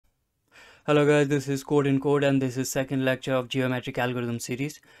Hello guys, this is CodeNCode and this is second lecture of geometric algorithm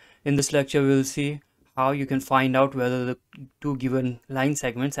series. In this lecture we will see how you can find out whether the two given line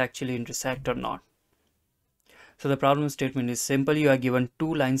segments actually intersect or not. So the problem statement is simple. You are given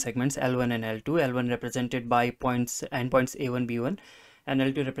two line segments L1 and L2, L1 represented by endpoints A1, B1 and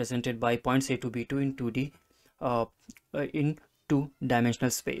L2 represented by points A2, B2 in 2D in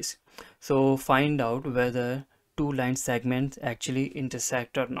two-dimensional space. So find out whether two line segments actually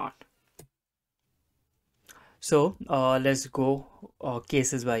intersect or not. So let's go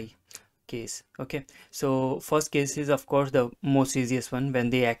cases by case. Okay, so first case is of course the most easiest one, when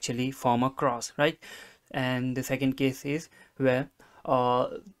they actually form a cross, right? And the second case is where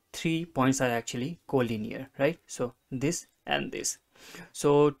 3 points are actually collinear, right? So this and this.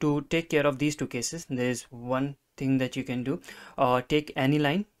 So to take care of these two cases, there is one thing that you can do. Take any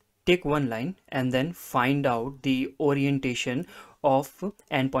line, take one line and then find out the orientation of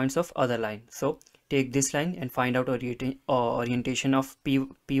endpoints of other line. So take this line and find out orientation of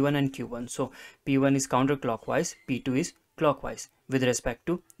P1 and Q1. So P1 is counterclockwise, P2 is clockwise with respect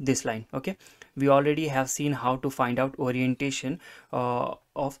to this line. Okay, we already have seen how to find out orientation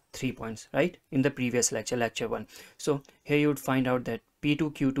of 3 points, right, in the previous lecture 1. So here you would find out that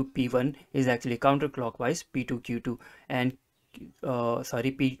P2 Q2 P1 is actually counterclockwise, P2 Q2 and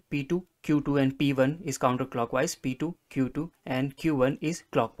P2 Q2 and P1 is counterclockwise, P2 Q2 and Q1 is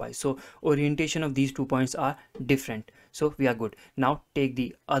clockwise. So orientation of these 2 points are different, so we are good. Now take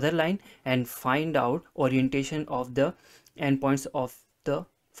the other line and find out orientation of the endpoints of the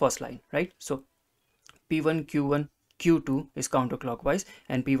first line, right? So P1 Q1 Q2 is counterclockwise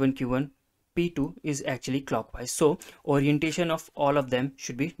and P1 Q1 P2 is actually clockwise. So orientation of all of them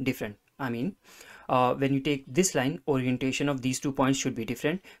should be different. I mean, when you take this line, orientation of these 2 points should be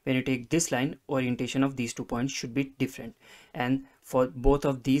different. When you take this line, orientation of these 2 points should be different. And for both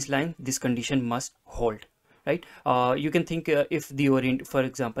of these lines, this condition must hold, right? You can think if the for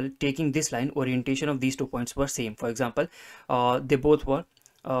example, taking this line, orientation of these 2 points were same. For example, they both were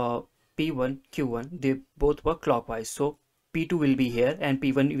P1 Q1, they both were clockwise. So P2 will be here and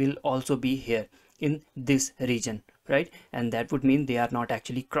P1 will also be here in this region, right? And that would mean they are not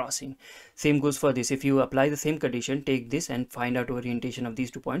actually crossing. Same goes for this. If you apply the same condition, take this and find out orientation of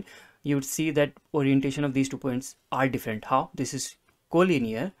these 2 points, you would see that orientation of these 2 points are different. How? This is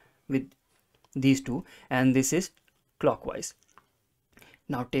collinear with these two and this is clockwise.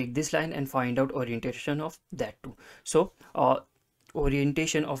 Now take this line and find out orientation of that too. So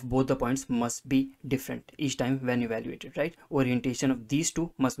orientation of both the points must be different each time when evaluated, right? Orientation of these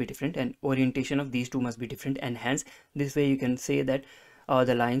two must be different and orientation of these two must be different, and hence this way you can say that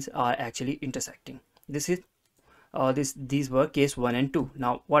the lines are actually intersecting. This is these were case 1 and 2.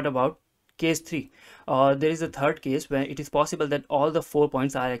 Now what about case 3? There is a third case where it is possible that all the 4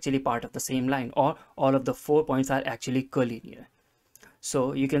 points are actually part of the same line, or all of the 4 points are actually collinear.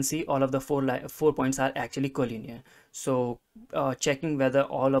 So you can see all of the 4 points are actually collinear. So checking whether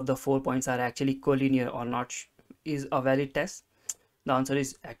all of the 4 points are actually collinear or not is a valid test. The answer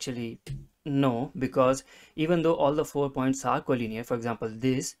is actually no, because even though all the 4 points are collinear, for example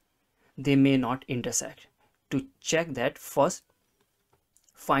this, they may not intersect. To check that, first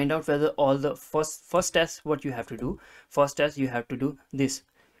find out whether all the first test, what you have to do, first test you have to do this: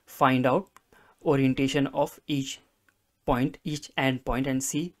 find out orientation of each point, each endpoint, and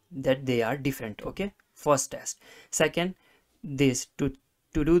see that they are different. Okay, first test. Second, this to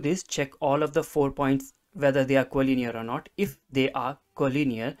do this, check all of the 4 points whether they are collinear or not. If they are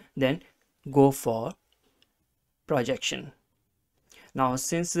collinear, then go for projection. Now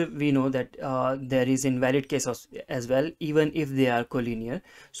since we know that there is invalid case as well even if they are collinear,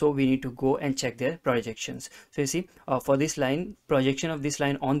 so we need to go and check their projections. So you see, for this line, projection of this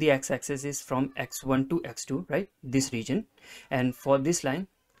line on the x-axis is from x1 to x2, right, this region, and for this line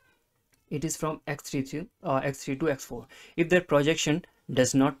it is from x3 to x4. If their projection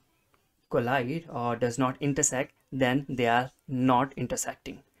does not collide or does not intersect, then they are not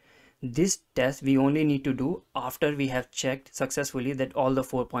intersecting. This test we only need to do after we have checked successfully that all the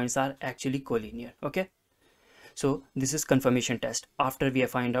 4 points are actually collinear. Okay, so this is confirmation test after we have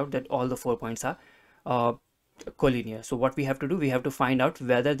find out that all the 4 points are collinear. So what we have to do, we have to find out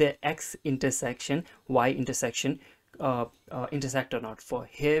whether the x intersection, y intersection intersect or not. For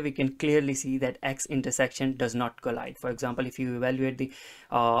here we can clearly see that x intersection does not collide. For example, if you evaluate the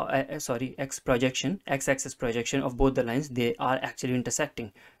x projection, x-axis projection of both the lines, they are actually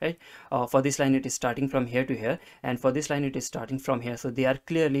intersecting, right? For this line it is starting from here to here, and for this line it is starting from here, so they are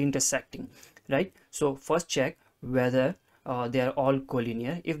clearly intersecting, right? So first check whether they are all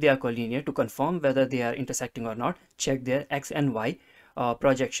collinear. If they are collinear, to confirm whether they are intersecting or not, check their x and y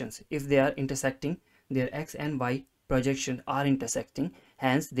projections, if they are intersecting, their x and y projections are intersecting,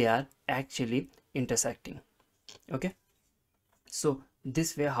 hence they are actually intersecting. Okay, so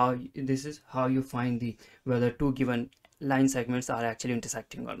this is how you find the whether two given line segments are actually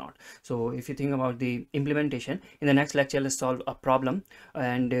intersecting or not. So if you think about the implementation, in the next lecture let's solve a problem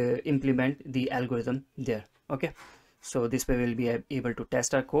and implement the algorithm there. Okay, so this way we'll be able to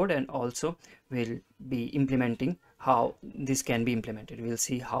test our code, and also we'll be implementing how this can be implemented. We'll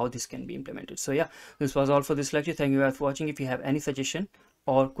see how this can be implemented. So yeah, this was all for this lecture. Thank you guys for watching. If you have any suggestion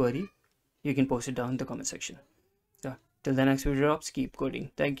or query, you can post it down in the comment section. Yeah, till the next video drops, keep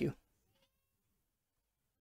coding. Thank you.